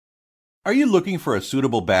Are you looking for a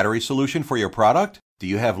suitable battery solution for your product? Do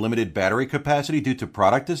you have limited battery capacity due to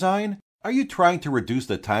product design? Are you trying to reduce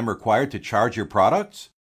the time required to charge your products?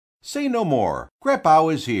 Say no more.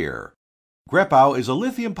 GREPOW is here. GREPOW is a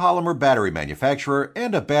lithium polymer battery manufacturer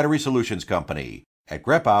and a battery solutions company. At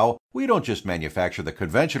GREPOW, we don't just manufacture the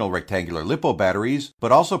conventional rectangular LiPo batteries,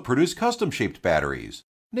 but also produce custom-shaped batteries.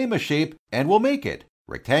 Name a shape and we'll make it.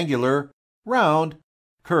 Rectangular, round,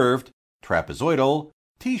 curved, trapezoidal,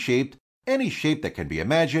 T-shaped, any shape that can be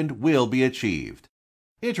imagined will be achieved.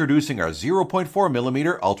 Introducing our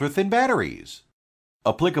 0.4mm ultra-thin batteries.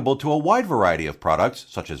 Applicable to a wide variety of products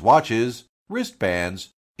such as watches, wristbands,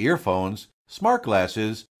 earphones, smart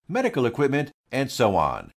glasses, medical equipment, and so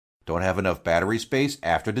on. Don't have enough battery space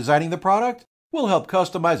after designing the product? We'll help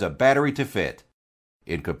customize a battery to fit.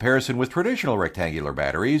 In comparison with traditional rectangular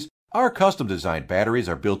batteries, our custom-designed batteries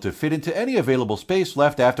are built to fit into any available space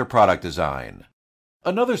left after product design.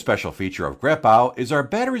 Another special feature of GREPOW is our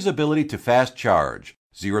battery's ability to fast charge,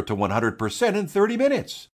 0 to 100% in 30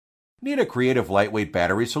 minutes. Need a creative lightweight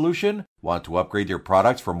battery solution? Want to upgrade your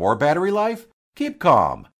products for more battery life? Keep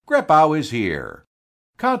calm. GREPOW is here.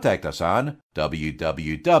 Contact us on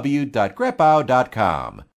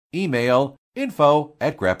www.grepow.com, email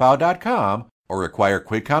info@grepow.com, or require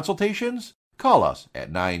quick consultations? Call us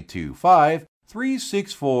at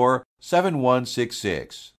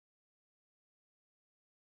 925-364-7166.